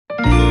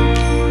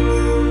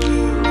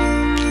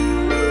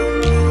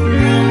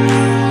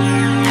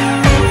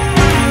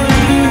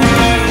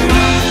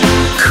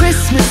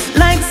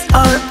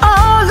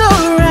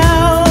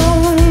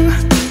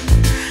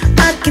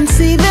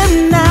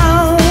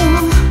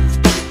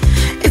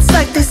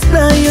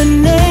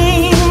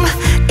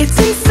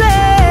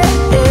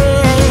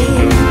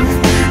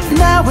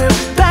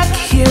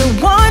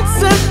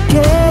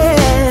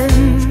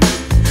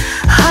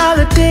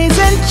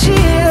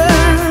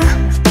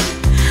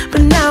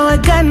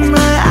got my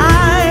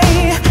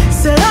eye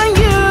set on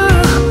you.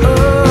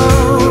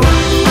 Oh,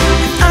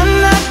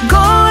 I'm not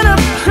gonna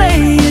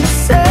play it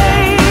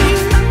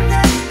safe. I'm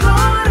not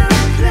gonna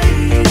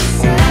play it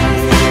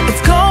safe.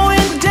 It's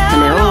going down.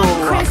 Hello,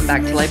 welcome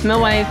back to Life of My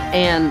Wife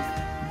and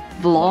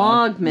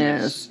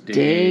Vlogmas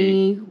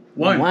Day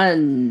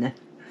 1.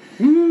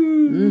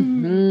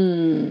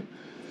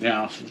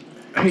 Now,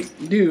 hey,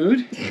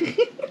 dude.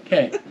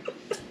 Okay.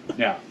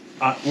 Now,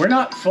 we're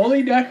not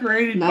fully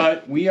decorated,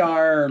 but we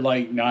are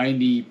like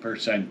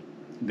 90%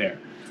 there.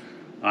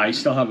 I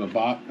still have a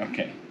box.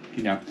 Okay.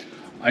 Now,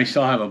 I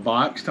still have a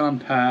box to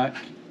unpack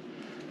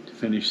to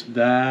finish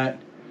that,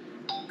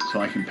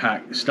 so I can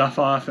pack the stuff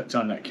off that's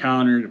on that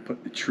counter to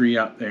put the tree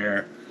up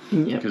there.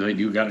 Because I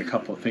do got a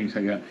couple of things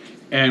I got.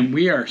 And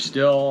we are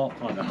still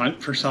on the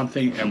hunt for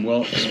something, and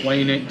we'll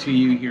explain it to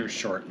you here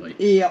shortly.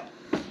 Yep.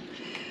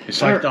 It's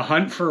like the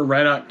hunt for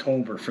Red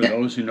October, for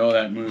those who know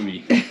that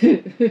movie.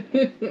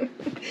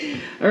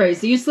 Alright,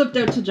 so you slipped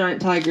out to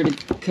Giant Tiger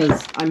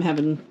because I'm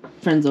having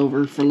friends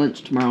over for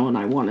lunch tomorrow and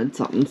I wanted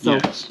something. So,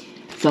 Yes.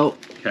 So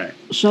Okay.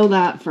 show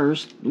that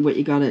first, what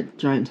you got at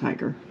Giant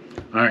Tiger.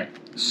 Alright.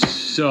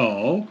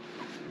 So,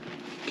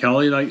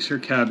 Kelly likes her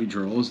cabbage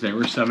rolls. They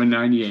were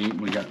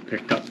 $7.98. We got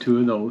picked up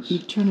 2 of those. You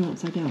turn them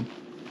upside down.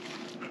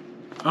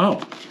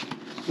 Oh.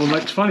 Well,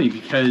 that's funny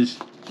because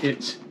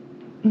it's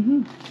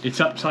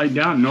upside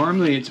down.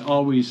 Normally, it's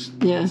always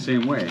the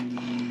same way.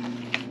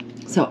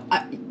 So,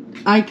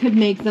 I could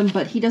make them,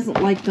 but he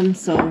doesn't like them,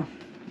 so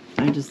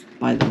I just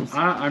buy those.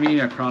 I mean,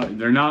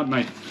 they're not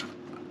my...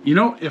 You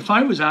know, if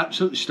I was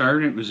absolutely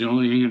starving, it was the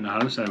only thing in the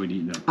house, I would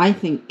eat them. I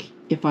think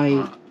if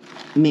I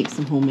make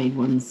some homemade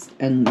ones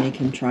and make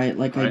him try it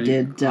like I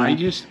did. I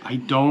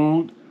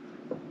don't...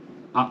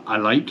 I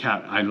like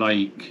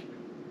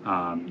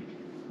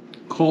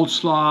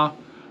coleslaw.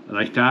 I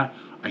like that.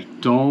 I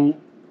don't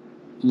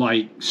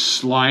like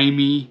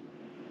slimy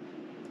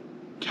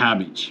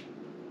cabbage.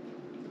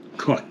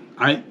 Cook.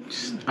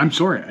 I'm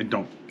sorry, I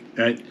don't.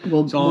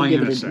 We'll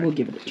give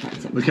it a try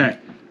sometime. Okay.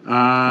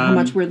 How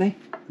much were they?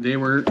 They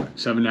were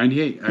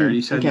 $7.98. I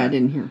already said that. Okay, I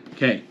didn't hear.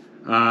 Okay.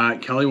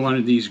 Kelly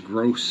wanted these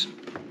gross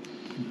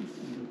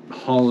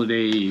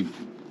holiday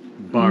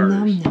bars.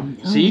 Nom, nom,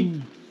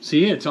 nom.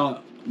 See, it's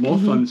all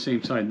both on the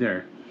same side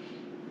there.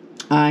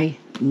 I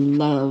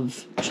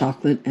love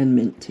chocolate and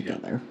mint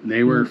together.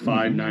 They were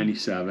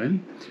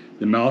 $5.97.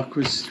 The milk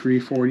was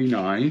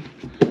 $3.49,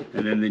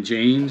 and then the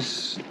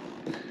Janes,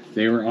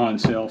 they were on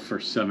sale for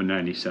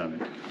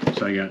 $7.97.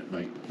 So I got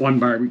like 1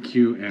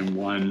 barbecue and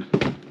 1.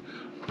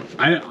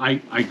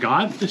 I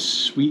got the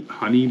sweet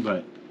honey,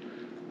 but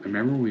I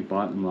remember we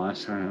bought them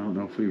last time. I don't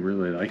know if we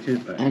really liked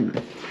it, but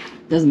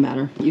doesn't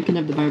matter. You can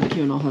have the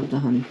barbecue and I'll have the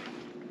honey.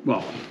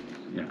 Well,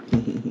 yeah.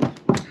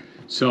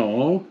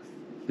 So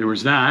there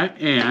was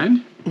that,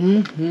 and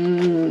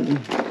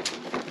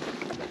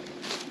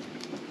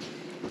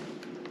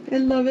I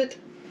love it.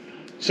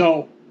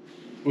 So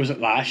was it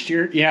last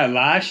year? Yeah,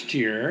 last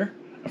year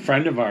a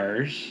friend of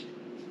ours.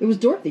 It was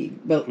Dorothy.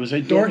 But was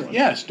it Dorothy?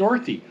 Yes,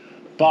 Dorothy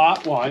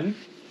bought one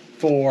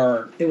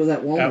for. It was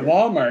at Walmart. At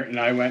Walmart, and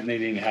I went and they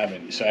didn't have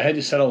any, so I had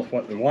to settle with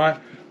what we want.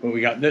 But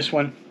we got this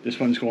one. This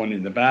one's going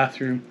in the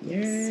bathroom.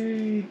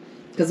 Yay!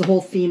 Because the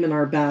whole theme in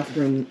our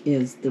bathroom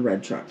is the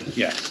red truck.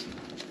 Yes.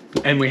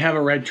 And we have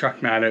a red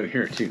truck mat out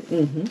here too.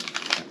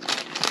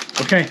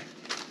 Okay.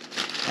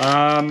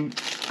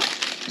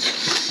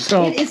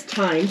 So it is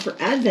time for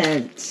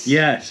Advent.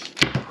 Yes.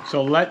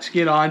 So let's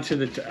get on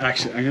to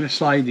actually, I'm going to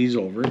slide these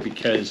over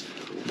because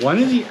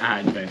one of the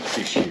Advents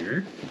this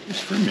year is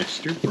for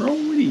Mr.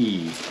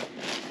 Brody.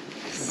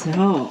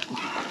 So,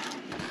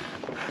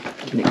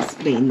 I can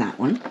explain that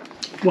one.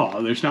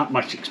 Well, there's not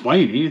much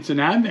explaining. It's an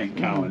Advent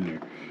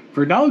calendar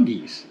for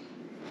doggies.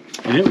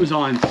 And it was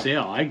on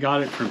sale. I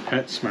got it from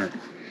PetSmart.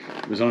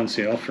 It was on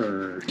sale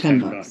for 10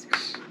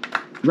 bucks.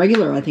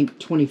 Regular, I think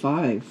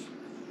 25.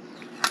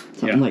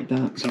 Something like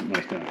that. Something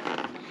like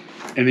that.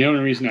 And the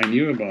only reason I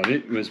knew about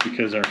it was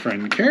because our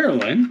friend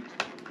Carolyn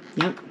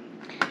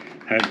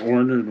had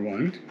ordered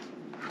one.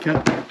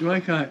 Do I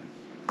got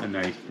a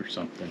knife or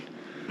something?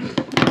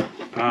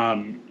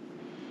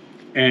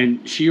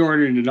 And she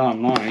ordered it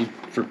online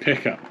for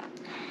pickup.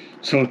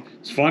 So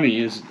it's funny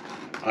is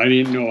I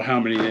didn't know how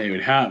many they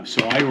would have,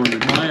 so I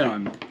ordered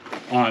mine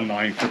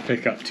online for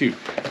pickup too.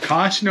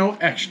 Costs no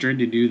extra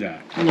to do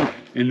that. No.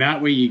 And that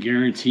way you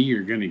guarantee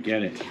you're going to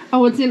get it.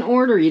 Oh, it's in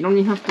order. You don't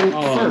even have to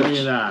search. Look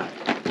at that.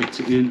 It's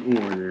in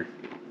order.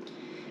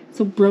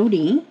 So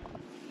Brody.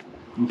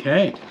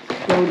 Okay.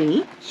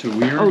 Brody. So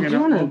we are going to... Oh, do you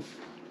want to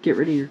get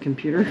rid of your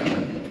computer?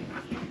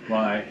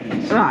 Why?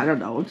 I don't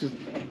know.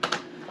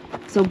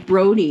 So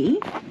Brody,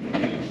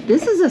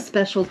 this is a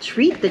special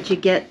treat that you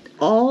get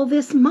all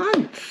this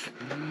month.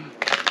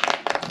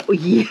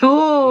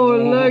 Yo,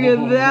 look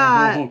at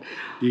that.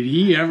 Did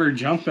he ever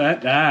jump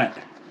at that?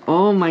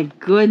 Oh my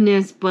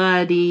goodness,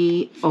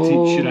 buddy.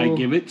 Oh. Should I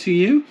give it to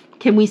you?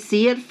 Can we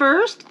see it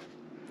first?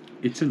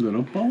 It's a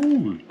little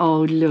bone.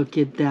 Oh, look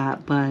at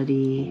that,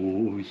 buddy.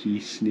 Oh,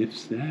 he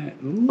sniffs that.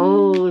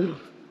 Ooh.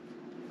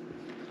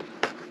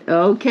 Oh.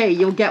 Okay,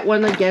 you'll get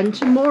one again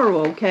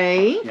tomorrow,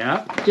 okay?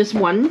 Yeah. Just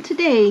one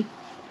today.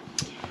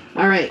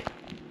 All right.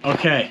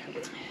 Okay.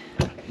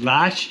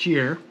 Last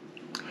year,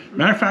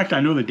 matter of fact, I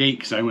know the date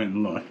because I went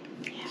and looked.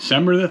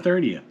 December the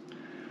 30th.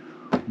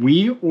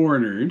 We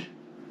ordered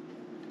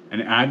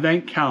an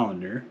advent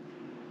calendar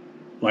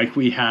like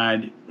we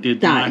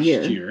did last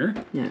year.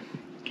 Yeah.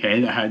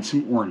 Okay, that had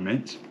some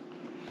ornaments.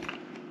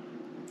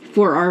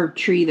 For our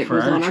tree that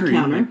goes on our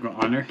counter.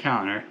 On our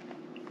counter.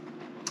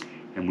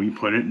 And we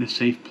put it in a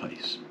safe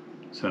place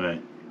so that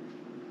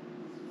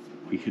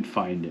we could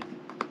find it.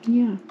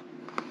 Yeah.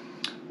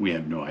 We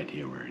have no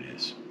idea where it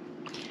is.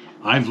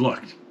 I've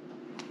looked.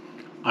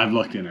 I've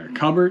looked in our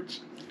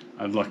cupboards.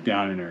 I've looked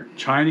down in our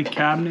china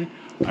cabinet.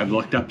 I've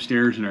looked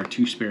upstairs in our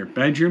 2 spare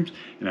bedrooms.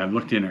 And I've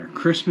looked in our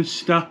Christmas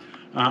stuff.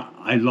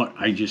 I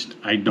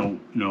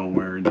don't know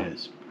where it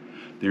is.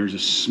 There's a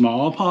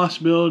small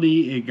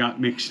possibility it got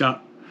mixed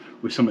up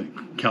with some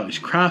of Kelly's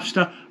craft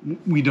stuff.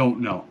 We don't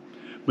know.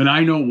 But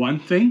I know one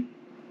thing,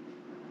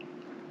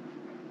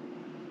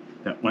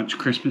 that once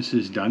Christmas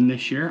is done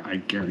this year, I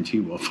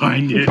guarantee we'll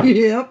find it.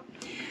 Yep.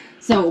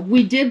 So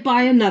we did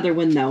buy another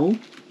one though.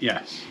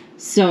 Yes.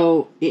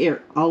 So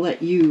here, I'll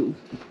let you.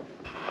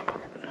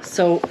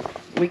 So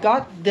we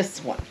got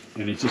this one.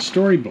 And it's a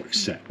storybook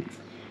set.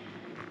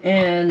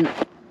 And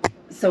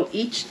so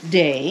each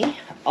day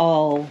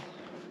I'll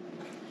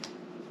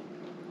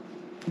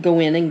go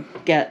in and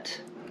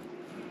get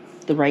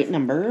the right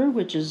number,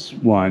 which is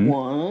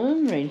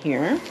 1 right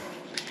here.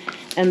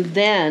 And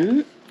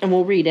then, and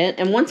we'll read it.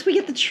 And once we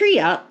get the tree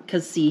up,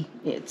 because see,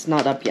 it's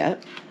not up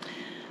yet,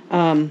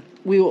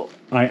 we will.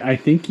 I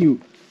think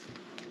you.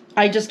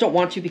 I just don't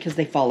want to because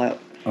they fall out.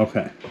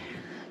 Okay.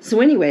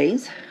 So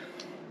anyways,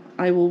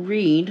 I will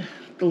read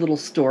the little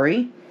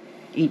story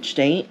each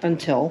day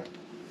until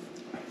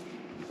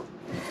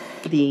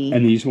the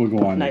And these will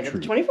go on night the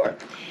of tree. the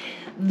 24th.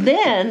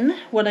 Then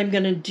what I'm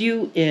going to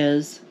do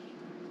is,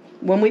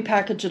 when we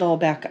package it all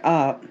back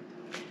up,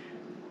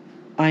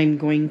 I'm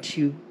going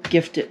to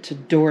gift it to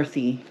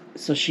Dorothy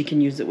so she can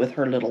use it with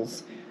her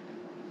littles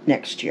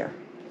next year.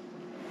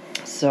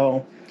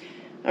 So,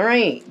 all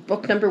right,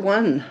 book number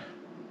 1,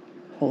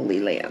 Holy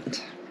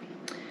Land.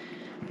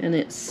 And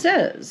it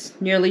says,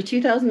 nearly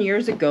 2,000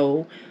 years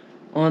ago,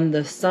 on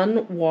the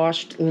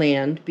sun-washed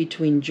land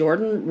between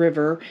Jordan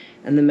River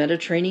and the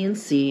Mediterranean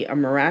Sea, a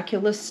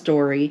miraculous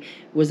story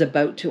was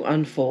about to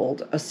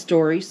unfold, a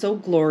story so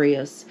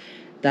glorious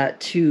that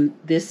to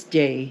this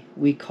day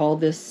we call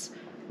this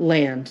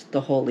land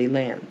the Holy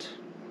Land.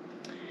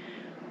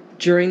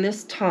 During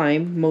this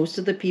time, most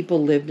of the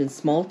people lived in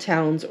small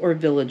towns or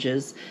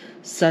villages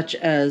such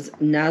as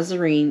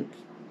Nazarene,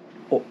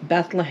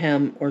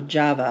 Bethlehem, or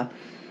Java.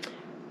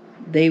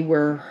 They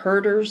were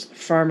herders,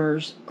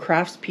 farmers,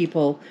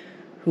 craftspeople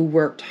who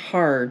worked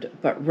hard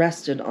but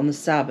rested on the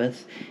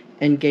Sabbath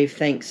and gave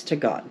thanks to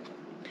God.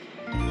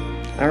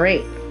 All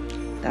right,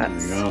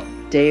 that's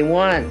day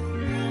 1.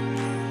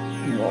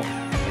 We'll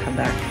come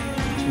back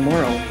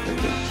tomorrow for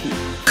day 2.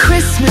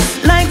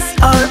 Christmas lights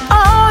are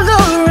all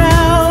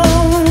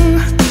around.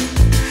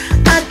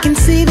 I can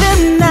see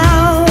them now.